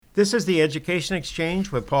This is the Education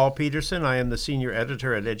Exchange with Paul Peterson. I am the senior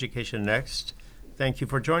editor at Education Next. Thank you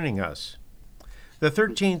for joining us. The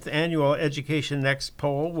 13th annual Education Next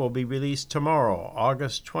poll will be released tomorrow,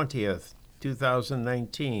 August 20th,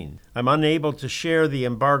 2019. I'm unable to share the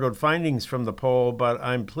embargoed findings from the poll, but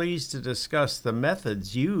I'm pleased to discuss the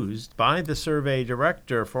methods used by the survey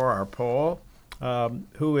director for our poll,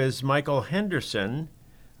 who is Michael Henderson,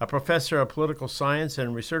 a professor of political science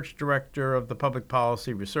and research director of the Public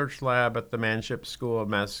Policy Research Lab at the Manship School of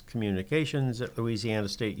Mass Communications at Louisiana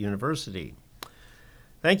State University.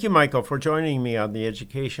 Thank you, Michael, for joining me on the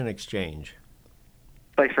Education Exchange.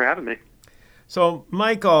 Thanks for having me. So,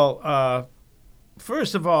 Michael,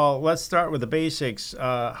 first of all, let's start with the basics.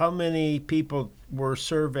 How many people were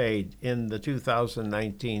surveyed in the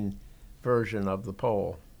 2019 version of the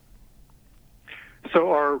poll?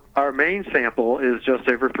 So our main sample is just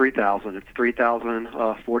over 3,000. It's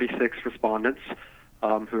 3,046 respondents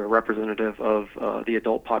who are representative of the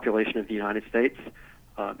adult population of the United States.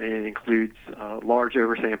 And it includes large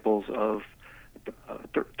oversamples of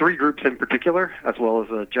three groups in particular, as well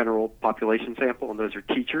as a general population sample, and those are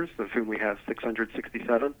teachers, of whom we have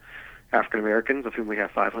 667, African Americans, of whom we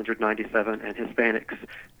have 597, and Hispanics,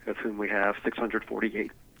 of whom we have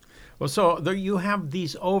 648. Well, so there you have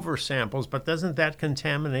these oversamples, but doesn't that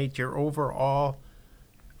contaminate your overall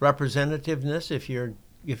representativeness if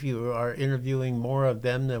you are interviewing more of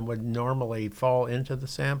them than would normally fall into the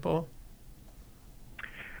sample?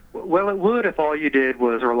 Well, it would if all you did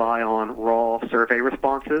was rely on raw survey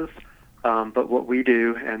responses. But what we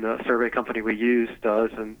do, and the survey company we use does,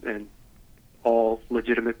 and all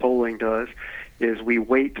legitimate polling does, is we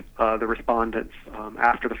weight the respondents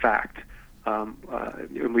after the fact.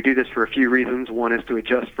 And we do this for a few reasons. One is to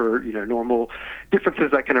adjust for normal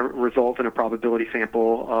differences that can result in a probability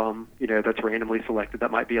sample that's randomly selected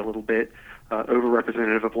that might be a little bit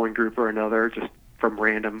overrepresentative of one group or another, just from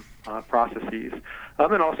random processes,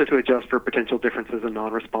 and also to adjust for potential differences in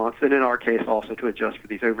non-response, and in our case also to adjust for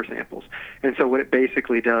these oversamples. And so what it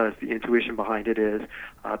basically does, the intuition behind it is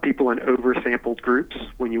people in oversampled groups,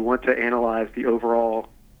 when you want to analyze the overall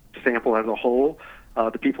sample as a whole,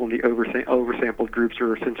 the people in the oversampled groups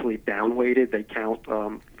are essentially downweighted. They count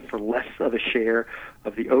for less of a share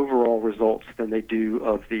of the overall results than they do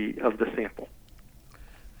of the sample.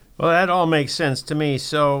 Well, that all makes sense to me.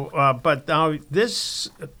 So, but now this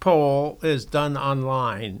poll is done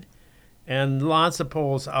online, and lots of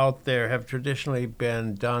polls out there have traditionally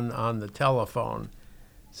been done on the telephone.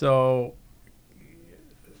 So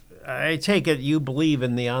I take it you believe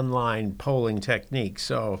in the online polling technique.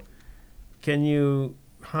 So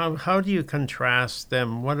how do you contrast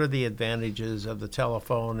them? What are the advantages of the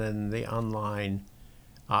telephone and the online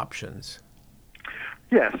options?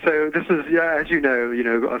 Yeah, so this is, as you know,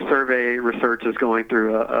 survey research is going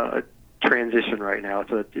through a transition right now.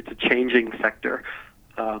 It's a changing sector.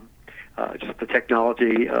 Just the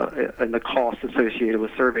technology and the costs associated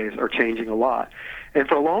with surveys are changing a lot. And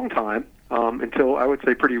for a long time, until I would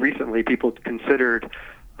say pretty recently, people considered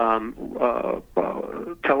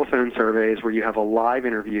telephone surveys where you have a live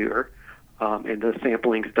interviewer and the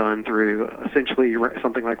sampling's done through essentially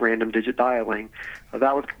something like random digit dialing.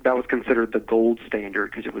 That was considered the gold standard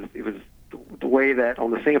because it was the way that on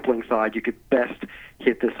the sampling side you could best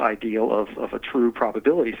hit this ideal of a true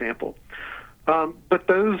probability sample. But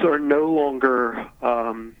those are no longer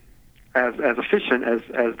as efficient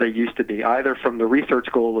as they used to be, either from the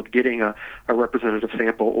research goal of getting a representative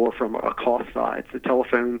sample or from a cost side. So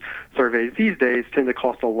telephone surveys these days tend to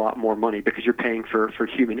cost a lot more money because you're paying for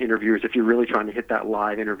human interviewers if you're really trying to hit that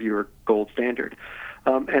live interviewer gold standard.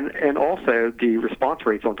 And also the response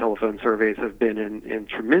rates on telephone surveys have been in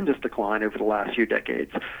tremendous decline over the last few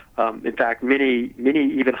decades. In fact, many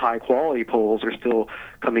even high quality polls are still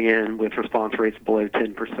coming in with response rates below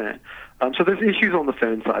 10%. So there's issues on the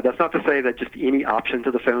phone side. That's not to say that just any option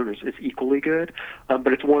to the phone is equally good,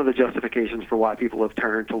 but it's one of the justifications for why people have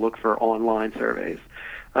turned to look for online surveys.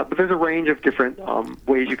 But there's a range of different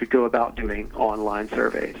ways you could go about doing online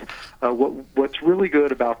surveys. What's really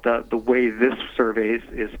good about the way this survey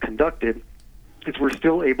is conducted is we're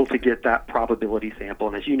still able to get that probability sample.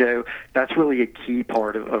 And as you know, that's really a key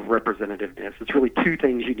part of representativeness. It's really two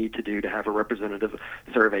things you need to do to have a representative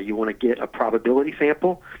survey. You want to get a probability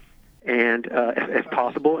sample, and if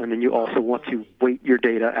possible, and then you also want to weight your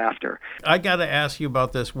data after. I got to ask you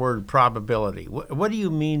about this word probability. What do you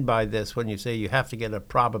mean by this when you say you have to get a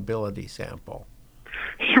probability sample?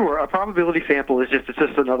 Sure. A probability sample is just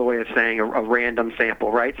another way of saying a random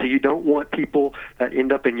sample, right? So you don't want people that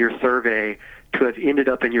end up in your survey to have ended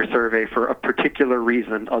up in your survey for a particular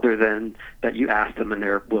reason other than that you asked them and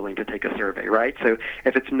they're willing to take a survey, right? So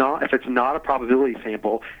if it's not a probability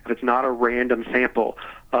sample, if it's not a random sample,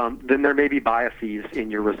 then there may be biases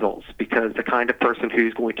in your results, because the kind of person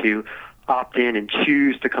who's going to opt in and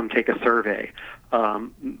choose to come take a survey,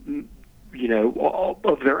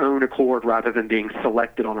 of their own accord rather than being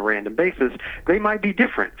selected on a random basis, they might be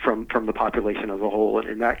different from the population as a whole. And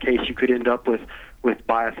in that case, you could end up with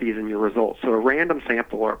biases in your results. So a random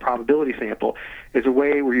sample or a probability sample is a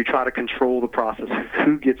way where you try to control the process of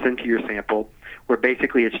who gets into your sample, where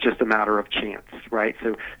basically it's just a matter of chance, right?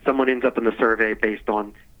 So someone ends up in the survey based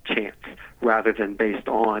on chance rather than based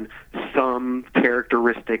on some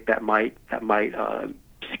characteristic that might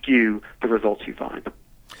skew the results you find.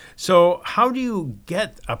 So how do you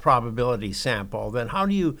get a probability sample? Then how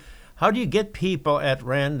do you get people at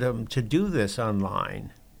random to do this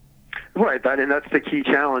online? Right, and that's the key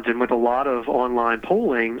challenge. And with a lot of online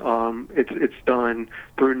polling, it's done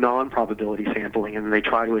through non-probability sampling, and they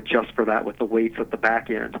try to adjust for that with the weights at the back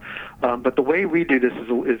end. But the way we do this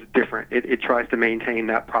is different. It tries to maintain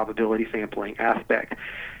that probability sampling aspect.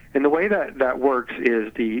 And the way that works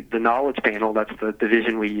is the knowledge panel. That's the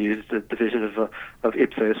division we use, the division of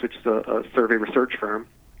Ipsos, which is a survey research firm.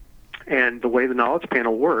 And the way the knowledge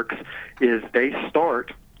panel works is they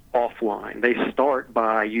start offline. They start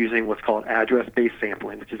by using what's called address-based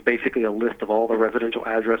sampling, which is basically a list of all the residential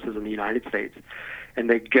addresses in the United States. And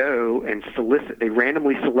they go and solicit. They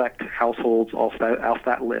randomly select households off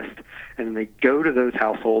that list, and then they go to those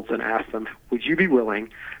households and ask them, "Would you be willing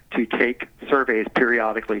to take surveys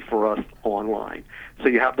periodically for us online?" So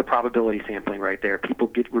you have the probability sampling right there. People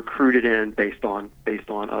get recruited in based on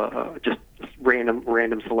just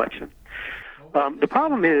random selection. The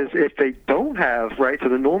problem is if they don't have, right, so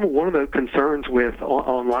one of the concerns with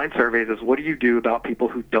online surveys is what do you do about people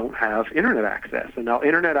who don't have internet access? And now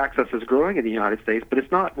internet access is growing in the United States, but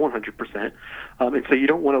it's not 100%. And so you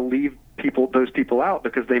don't want to leave those people out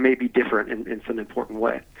because they may be different in some important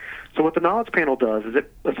way. So what the knowledge panel does is it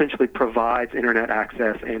essentially provides internet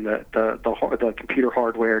access and the computer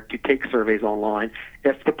hardware to take surveys online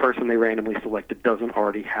if the person they randomly selected doesn't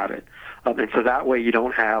already have it. And so that way you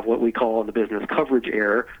don't have what we call in the business coverage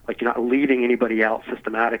error, like you're not leaving anybody out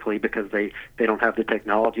systematically because they don't have the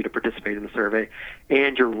technology to participate in the survey,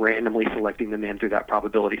 and you're randomly selecting them in through that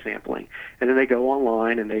probability sampling. And then they go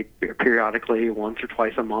online and they periodically, once or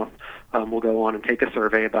twice a month, will go on and take a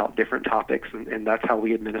survey about different topics, and that's how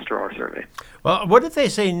we administer our survey. Well, what if they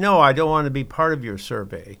say, no, I don't want to be part of your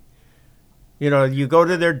survey? You know, you go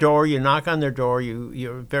to their door, you knock on their door,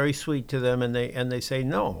 you're very sweet to them, and they say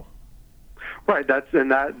no. Right, that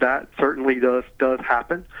certainly does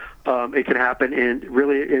happen. It can happen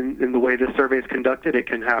in the way this survey is conducted. It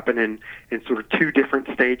can happen in sort of two different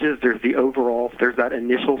stages. There's that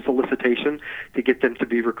initial solicitation to get them to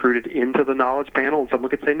be recruited into the knowledge panel, and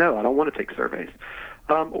someone could say, no, I don't want to take surveys.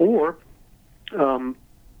 Or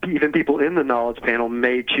even people in the knowledge panel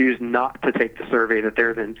may choose not to take the survey that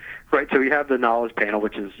they're then, right? So you have the knowledge panel,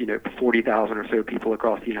 which is 40,000 or so people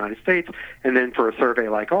across the United States, and then for a survey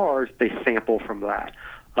like ours, they sample from that.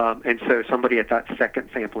 And so somebody at that second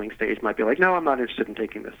sampling stage might be like, no, I'm not interested in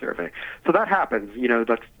taking this survey. So that happens.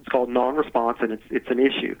 It's called non-response, and it's an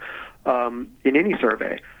issue in any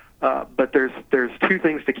survey. But there's two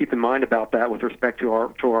things to keep in mind about that with respect to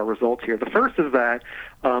our results here. The first is that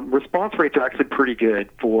response rates are actually pretty good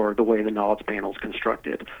for the way the knowledge panel is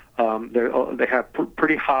constructed. They have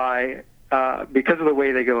pretty high. Because of the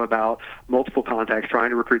way they go about multiple contacts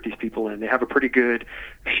trying to recruit these people in, they have a pretty good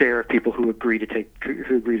share of people who agree to take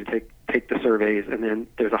the surveys, and then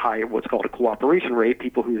there's a high what's called a cooperation rate,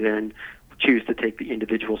 people who then choose to take the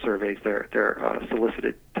individual surveys they're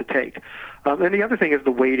solicited to take. And the other thing is the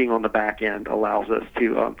weighting on the back end allows us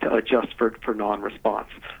to adjust for non-response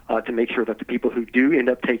to make sure that the people who do end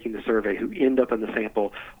up taking the survey, who end up in the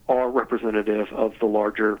sample, are representative of the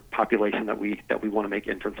larger population that we want to make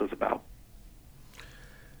inferences about.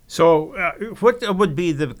 So what would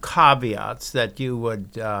be the caveats that you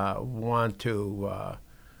would want to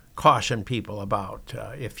caution people about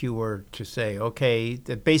if you were to say, okay,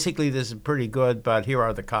 that basically this is pretty good, but here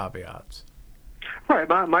are the caveats? Right.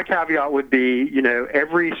 My caveat would be,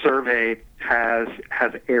 every survey has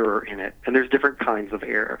error in it, and there's different kinds of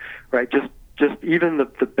error, right? Just even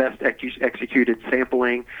the best executed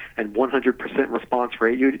sampling and 100% response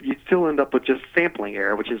rate, you'd still end up with just sampling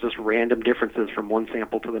error, which is just random differences from one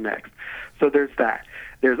sample to the next. So there's that.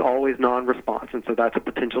 There's always non-response, and so that's a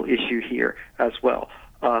potential issue here as well.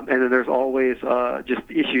 And then there's always just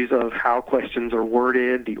issues of how questions are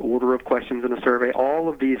worded, the order of questions in a survey. All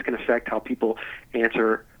of these can affect how people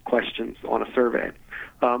answer questions on a survey.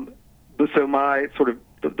 So my sort of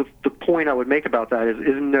the point I would make about that is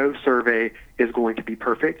no survey is going to be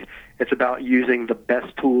perfect. It's about using the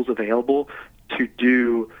best tools available to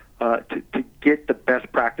do to get the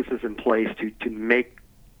best practices in place to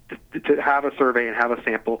have a survey and have a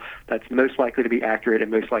sample that's most likely to be accurate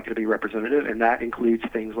and most likely to be representative, and that includes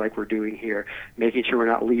things like we're doing here, making sure we're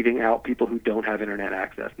not leaving out people who don't have internet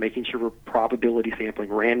access, making sure we're probability sampling,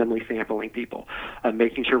 randomly sampling people,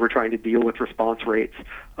 making sure we're trying to deal with response rates,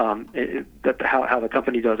 how the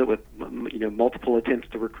company does it with multiple attempts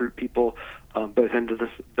to recruit people both into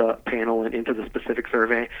the panel and into the specific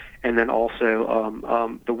survey, and then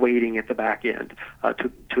also the weighting at the back end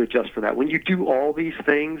to adjust for that. When you do all these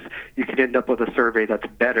things, you can end up with a survey that's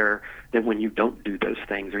better than when you don't do those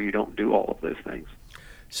things or you don't do all of those things.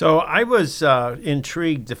 So I was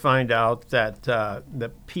intrigued to find out that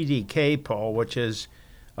the PDK poll, which is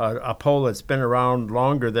a poll that's been around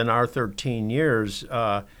longer than our 13 years,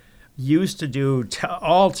 used to do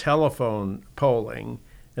all telephone polling,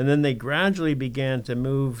 and then they gradually began to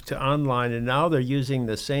move to online, and now they're using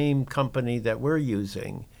the same company that we're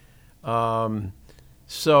using.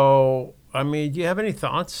 So, I mean, do you have any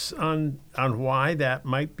thoughts on why that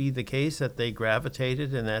might be the case, that they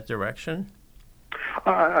gravitated in that direction?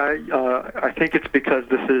 I think it's because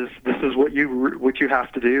this is what you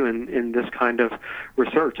have to do in this kind of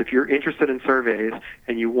research. If you're interested in surveys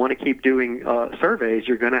and you want to keep doing surveys,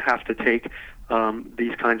 you're going to have to take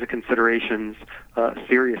these kinds of considerations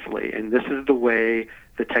seriously. And this is the way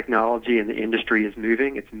the technology and the industry is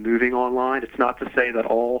moving. It's moving online. It's not to say that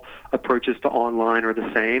all approaches to online are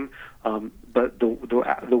the same, but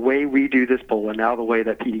the way we do this poll, and now the way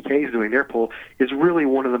that PDK is doing their poll, is really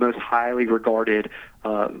one of the most highly regarded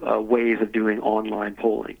ways of doing online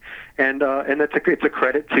polling, and it's a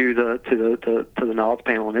credit to the Knowledge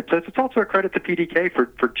Panel, and it's also a credit to PDK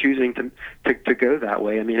for choosing to go that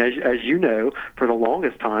way. I mean, as you know, for the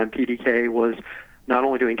longest time, PDK was not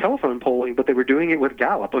only doing telephone polling, but they were doing it with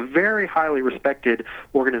Gallup, a very highly respected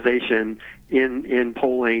organization in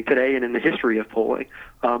polling today and in the history of polling.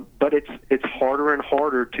 But it's harder and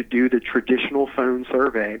harder to do the traditional phone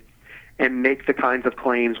survey and make the kinds of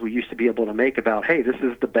claims we used to be able to make about, hey, this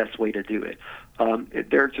is the best way to do it.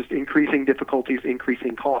 There are just increasing difficulties,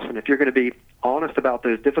 increasing costs. And if you're going to be honest about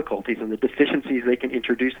those difficulties and the deficiencies they can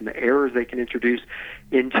introduce and the errors they can introduce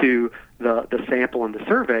into the sample and the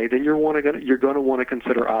survey, then you're going to want to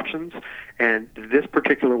consider options. And this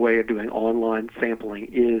particular way of doing online sampling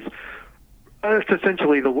is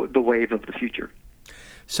essentially the wave of the future.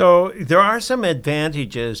 So there are some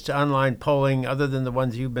advantages to online polling other than the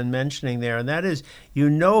ones you've been mentioning there, and that is you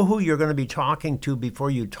know who you're going to be talking to before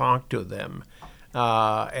you talk to them.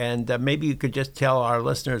 And maybe you could just tell our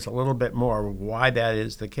listeners a little bit more why that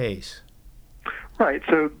is the case. Right.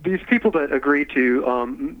 So these people that agree to,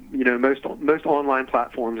 most online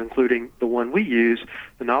platforms, including the one we use,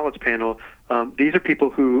 the Knowledge Panel, these are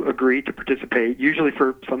people who agree to participate, usually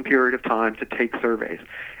for some period of time, to take surveys.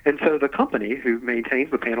 And so the company who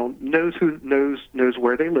maintains the panel knows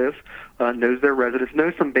where they live, knows their residents,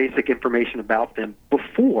 knows some basic information about them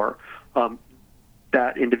before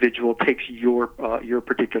that individual takes your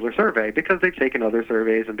particular survey, because they've taken other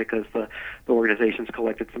surveys and because the organization's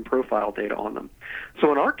collected some profile data on them.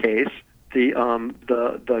 So in our case,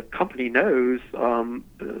 the company knows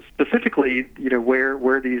specifically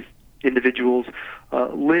where these individuals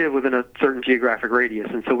live within a certain geographic radius,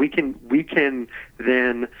 and so we can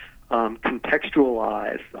then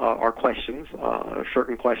contextualize our questions,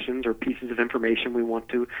 certain questions or pieces of information we want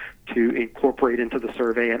to incorporate into the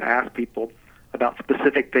survey and ask people about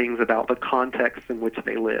specific things about the context in which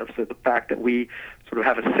they live. So the fact that we sort of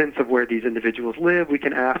have a sense of where these individuals live, we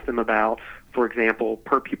can ask them about, for example,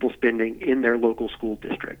 per pupil spending in their local school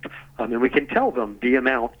district. And we can tell them the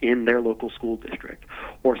amount in their local school district.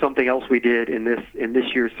 Or something else we did in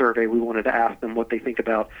this year's survey, we wanted to ask them what they think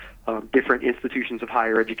about different institutions of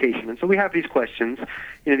higher education. And so we have these questions,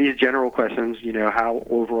 these general questions, how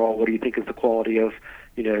overall, what do you think is the quality of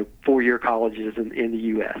four-year colleges in the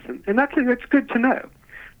U.S. And that's good to know.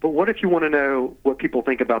 But what if you want to know what people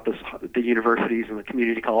think about the universities and the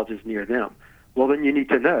community colleges near them? Well, then you need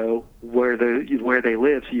to know where they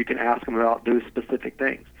live so you can ask them about those specific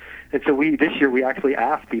things. And so this year we actually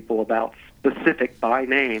asked people about specific, by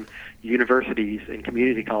name, universities and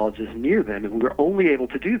community colleges near them, and we were only able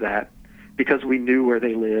to do that because we knew where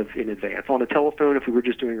they live in advance. On a telephone, if we were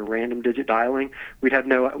just doing a random digit dialing, we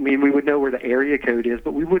would know where the area code is,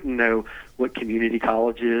 but we wouldn't know what community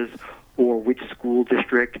college is or which school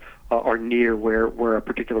district are near where a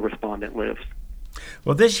particular respondent lives.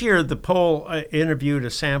 Well, this year the poll interviewed a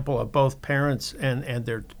sample of both parents and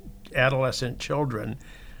their adolescent children.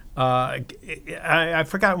 I've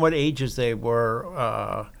forgotten what ages they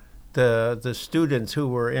were. The students who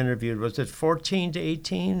were interviewed, was it 14 to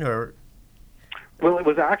 18 or? Well, it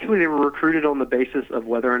was actually they were recruited on the basis of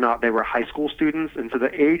whether or not they were high school students, and so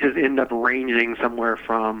the ages end up ranging somewhere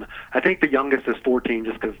from, I think the youngest is 14,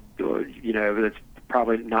 just because it's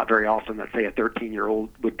probably not very often that, say, a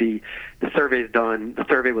 13-year-old would be. The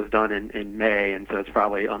survey was done in May, and so it's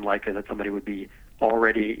probably unlikely that somebody would be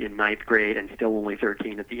already in ninth grade and still only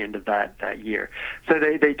 13 at the end of that year. So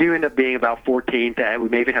they do end up being about 14. We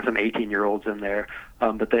may even have some 18-year-olds in there.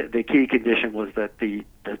 But the key condition was that the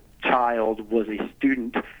child was a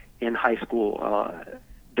student in high school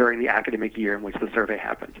during the academic year in which the survey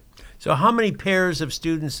happened. So how many pairs of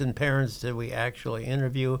students and parents did we actually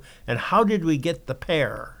interview, and how did we get the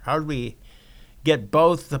pair? How did we get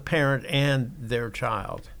both the parent and their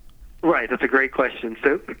child? Right, that's a great question.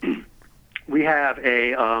 So we have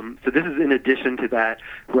so this is in addition to that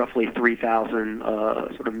roughly 3,000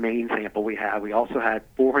 sort of main sample we have. We also had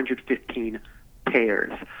 415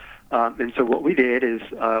 pairs. And so what we did is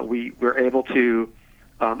we were able to,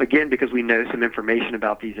 again, because we know some information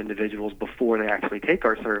about these individuals before they actually take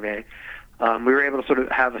our survey, we were able to sort of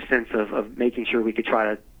have a sense of making sure we could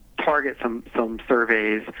try to target some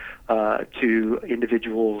surveys to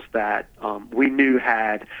individuals that we knew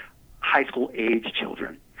had high school age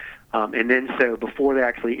children. And then so before they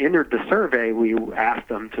actually entered the survey, we asked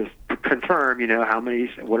them to confirm,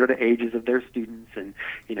 what are the ages of their students, and,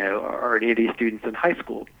 are any of these students in high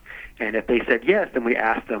school? And if they said yes, then we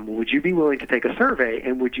asked them, would you be willing to take a survey,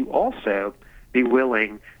 and would you also be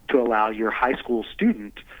willing to allow your high school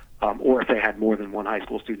student, or if they had more than one high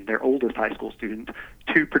school student, their oldest high school student,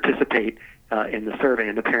 to participate in the survey?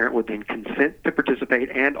 And the parent would then consent to participate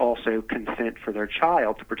and also consent for their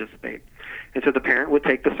child to participate. And so the parent would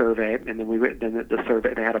take the survey, and then the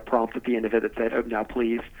survey, they had a prompt at the end of it that said, "Oh, now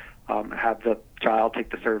please have the child take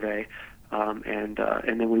the survey." And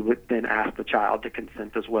then we would then ask the child to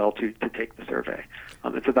consent as well to take the survey.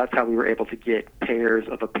 And so that's how we were able to get pairs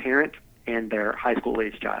of a parent and their high school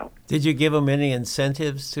age child. Did you give them any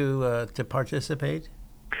incentives to participate?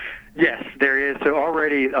 Yes, there is. So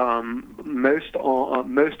already most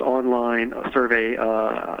online survey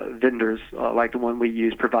vendors, like the one we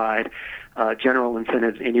use, provide general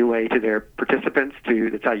incentives anyway to their participants.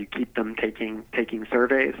 That's how you keep them taking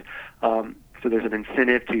surveys. So there's an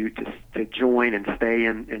incentive to join and stay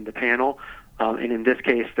in the panel. And in this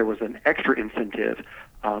case, there was an extra incentive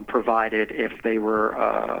provided if they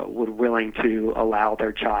were willing to allow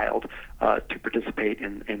their child to participate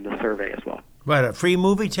in the survey as well. What, a free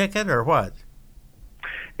movie ticket or what?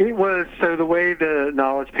 It was, so the way the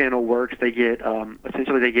Knowledge Panel works, they get,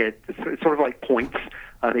 it's sort of like points.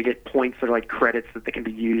 They get points that are like credits that they can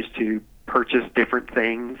be used to purchase different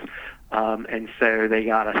things. And so they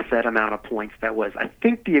got a set amount of points that was, I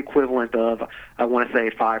think, the equivalent of, I want to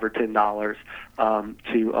say, $5 or $10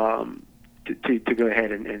 to go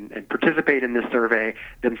ahead and participate in this survey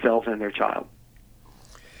themselves and their child.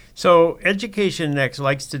 So Education Next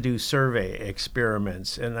likes to do survey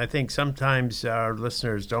experiments, and I think sometimes our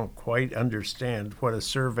listeners don't quite understand what a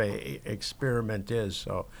survey experiment is.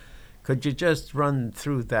 So could you just run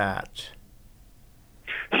through that?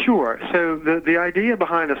 Sure. So the idea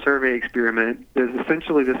behind a survey experiment is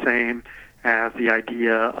essentially the same as the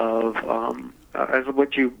idea of as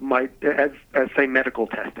what you might as say medical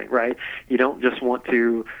testing, right? You don't just want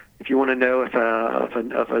to, if you want to know if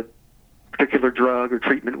a particular drug or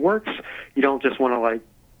treatment works, you don't just want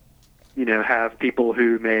to have people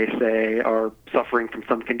who may say are suffering from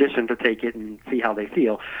some condition to take it and see how they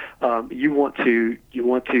feel. You want to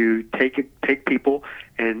take people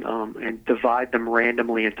and divide them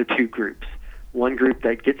randomly into two groups. One group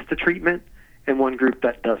that gets the treatment and one group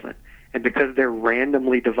that doesn't. And because they're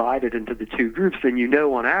randomly divided into the two groups, then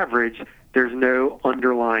on average there's no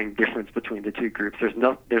underlying difference between the two groups. There's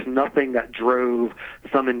nothing that drove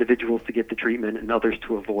some individuals to get the treatment and others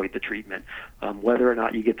to avoid the treatment. Whether or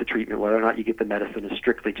not you get the treatment, whether or not you get the medicine, is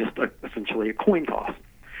strictly just essentially a coin toss.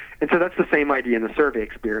 And so that's the same idea in the survey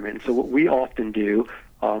experiment. So what we often do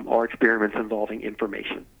are experiments involving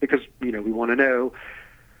information, because we want to know,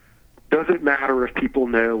 does it matter if people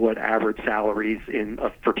know what average salaries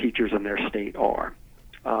for teachers in their state are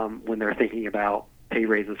when they're thinking about pay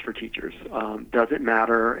raises for teachers? Does it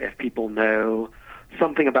matter if people know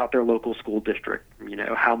something about their local school district,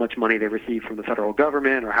 how much money they receive from the federal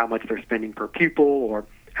government, or how much they're spending per pupil, or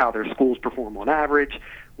how their schools perform on average?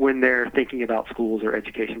 when they're thinking about schools or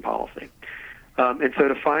education policy. And so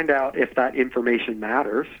to find out if that information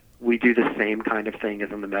matters, we do the same kind of thing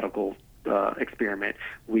as in the medical experiment.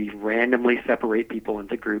 We randomly separate people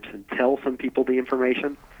into groups and tell some people the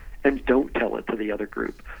information and don't tell it to the other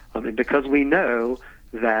group. And because we know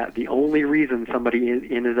that the only reason somebody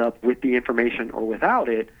ended up with the information or without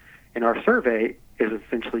it in our survey is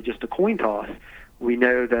essentially just a coin toss, we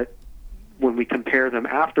know that when we compare them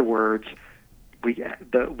afterwards, we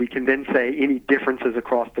can then say any differences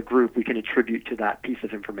across the group we can attribute to that piece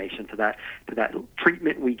of information, to that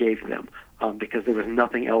treatment we gave them, because there was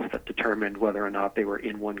nothing else that determined whether or not they were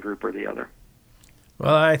in one group or the other.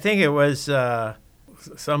 Well, I think it was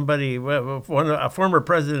somebody, a former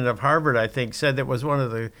president of Harvard, I think, said it was one of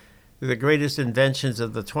the greatest inventions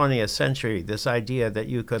of the 20th century, this idea that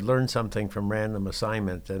you could learn something from random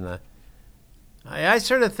assignment. And I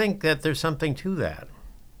sort of think that there's something to that.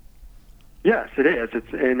 Yes, it is.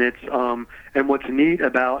 And what's neat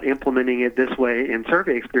about implementing it this way in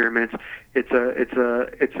survey experiments,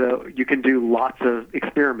 you can do lots of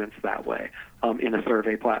experiments that way in a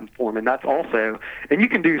survey platform, and that's also, and you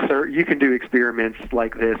can do experiments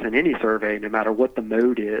like this in any survey, no matter what the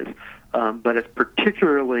mode is. But it's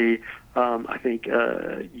particularly, I think,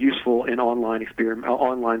 useful in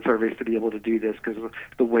online surveys to be able to do this because of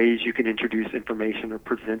the ways you can introduce information or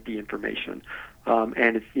present the information.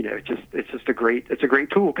 And it's just a great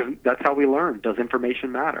tool because that's how we learn. Does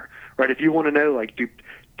information matter, right? If you want to know, like,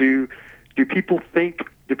 do people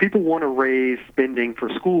want to raise spending for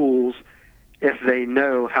schools if they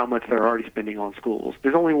know how much they're already spending on schools?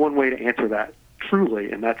 There's only one way to answer that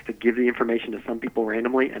truly, and that's to give the information to some people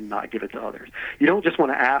randomly and not give it to others. You don't just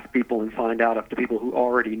want to ask people and find out if the people who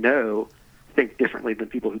already know think differently than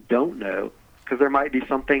people who don't know, because there might be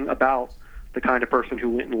something about the kind of person who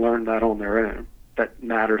went and learned that on their own that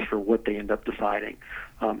matters for what they end up deciding.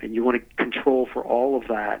 And you want to control for all of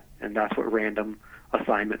that, and that's what random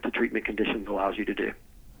assignment to treatment conditions allows you to do.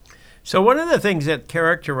 So one of the things that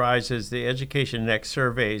characterizes the Education Next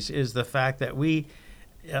surveys is the fact that we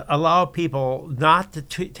allow people not to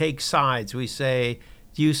take sides. We say,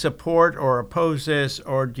 do you support or oppose this,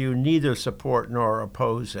 or do you neither support nor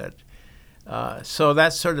oppose it? So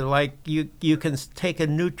that's sort of like you can take a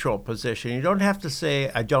neutral position. You don't have to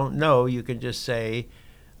say, I don't know. You can just say,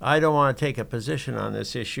 I don't want to take a position on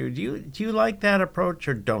this issue. Do you like that approach,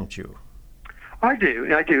 or don't you? I do.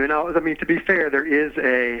 And I mean, to be fair, there is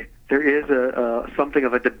something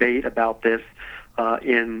of a debate about this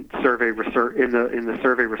in survey research, in the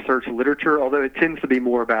survey research literature. Although it tends to be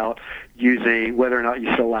more about using whether or not you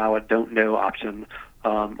should allow a don't know option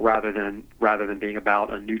rather than being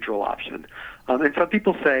about a neutral option. And some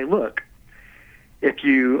people say, look, if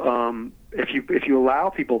you allow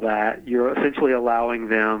people that, you're essentially allowing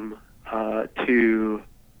them to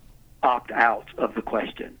opt out of the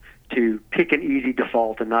question, to pick an easy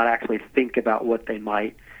default and not actually think about where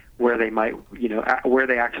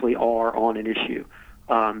they actually are on an issue.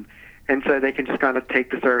 And so they can just kind of take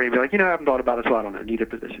the survey and be like, I haven't thought about it, so I don't know, need a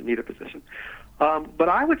position. But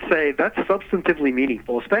I would say that's substantively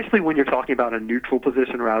meaningful, especially when you're talking about a neutral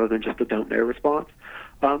position rather than just a don't know response.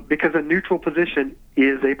 Because a neutral position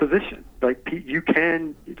is a position. Like you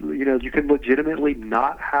can legitimately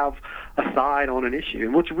not have a side on an issue.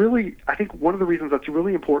 And what's really, I think one of the reasons that's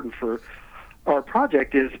really important for our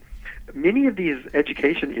project is many of these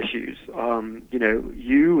education issues,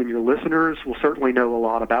 you and your listeners will certainly know a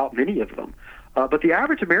lot about many of them. But the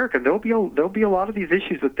average American, there'll be a lot of these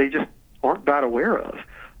issues that they just aren't that aware of.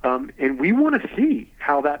 And we want to see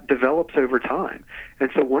how that develops over time. And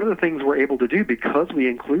so one of the things we're able to do, because we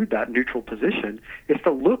include that neutral position, is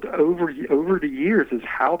to look over the years as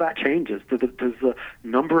how that changes. Does the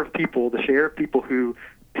number of people, the share of people who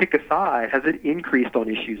pick a side, has it increased on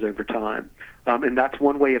issues over time? And that's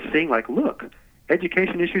one way of seeing, like, look,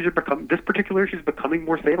 education issues this particular issue is becoming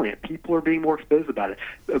more salient. People are being more exposed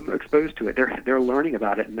to it. They're learning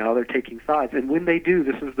about it, and now they're taking sides. And when they do,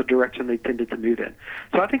 this is the direction they tended to move in.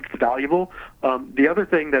 So I think it's valuable. The other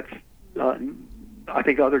thing that's I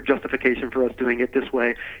think other justification for us doing it this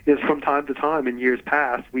way is from time to time in years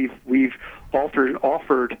past, we've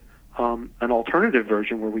offered an alternative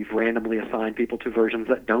version where we've randomly assigned people to versions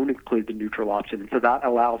that don't include the neutral option. And so that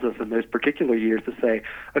allows us in those particular years to say,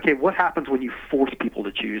 okay, what happens when you force people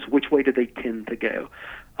to choose? Which way do they tend to go?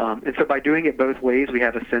 And so by doing it both ways, we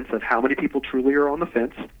have a sense of how many people truly are on the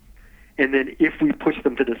fence, and then if we push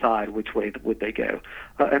them to decide, which way would they go.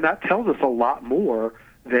 And that tells us a lot more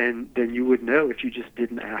than you would know if you just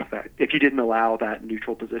didn't ask that, if you didn't allow that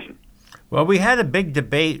neutral position. Well, we had a big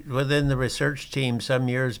debate within the research team some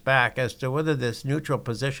years back as to whether this neutral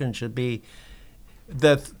position should be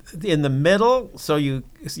in the middle, so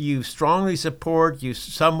you strongly support, you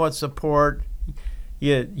somewhat support,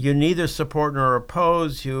 you neither support nor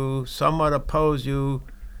oppose, you somewhat oppose, you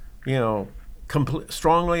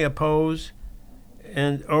strongly oppose,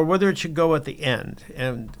 and or whether it should go at the end.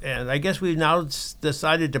 And I guess we've now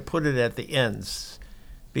decided to put it at the ends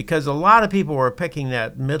because a lot of people were picking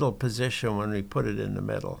that middle position when we put it in the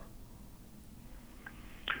middle.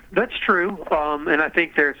 That's true, and I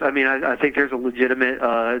think I think there's a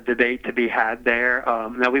legitimate debate to be had there.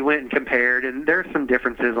 Now we went and compared, and there's some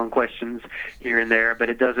differences on questions here and there, but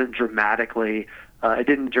it didn't dramatically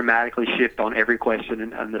shift on every question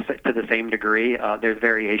to the same degree. There's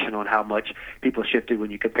variation on how much people shifted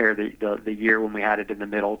when you compare the year when we had it in the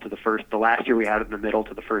middle to the last year we had it in the middle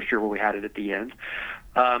to the first year where we had it at the end.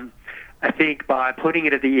 I think by putting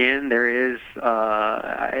it at the end, it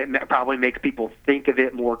probably makes people think of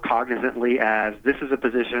it more cognizantly as this is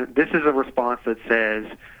a response that says,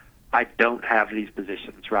 I don't have these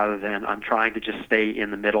positions, rather than I'm trying to just stay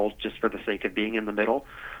in the middle just for the sake of being in the middle.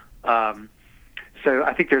 So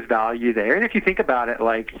I think there's value there. And if you think about it,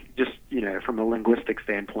 like just, from a linguistic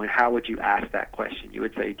standpoint, how would you ask that question? You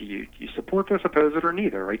would say, do you support this, oppose it, or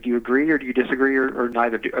neither? Right? Do you agree or do you disagree, or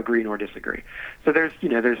neither agree nor disagree? So there's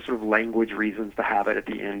sort of language reasons to have it at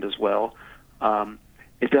the end as well.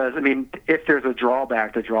 It does. If there's a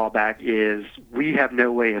drawback, the drawback is we have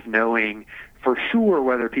no way of knowing for sure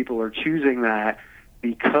whether people are choosing that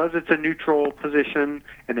because it's a neutral position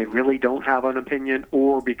and they really don't have an opinion,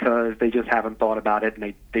 or because they just haven't thought about it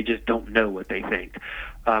and they just don't know what they think.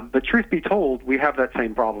 But truth be told, we have that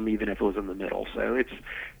same problem even if it was in the middle. So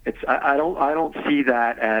I don't see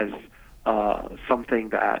that as something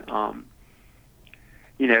that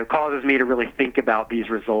causes me to really think about these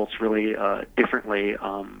results really differently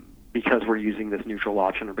because we're using this neutral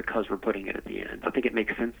option or because we're putting it at the end. I think it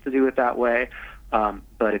makes sense to do it that way.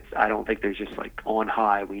 But I don't think there's just like on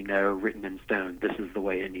high, we know, written in stone, this is the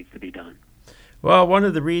way it needs to be done. Well, one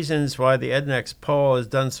of the reasons why the EdNext poll has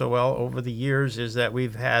done so well over the years is that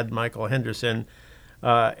we've had Michael Henderson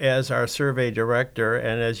as our survey director.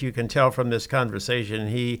 And as you can tell from this conversation,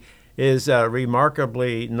 he is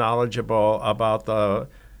remarkably knowledgeable about the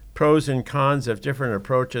pros and cons of different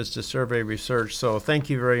approaches to survey research. So thank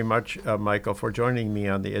you very much, Michael, for joining me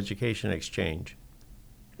on the Education Exchange.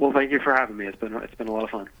 Well, thank you for having me. It's been a lot of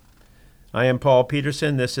fun. I am Paul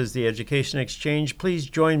Peterson. This is the Education Exchange. Please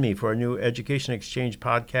join me for a new Education Exchange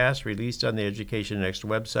podcast released on the Education Next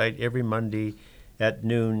website every Monday at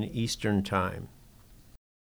noon Eastern Time.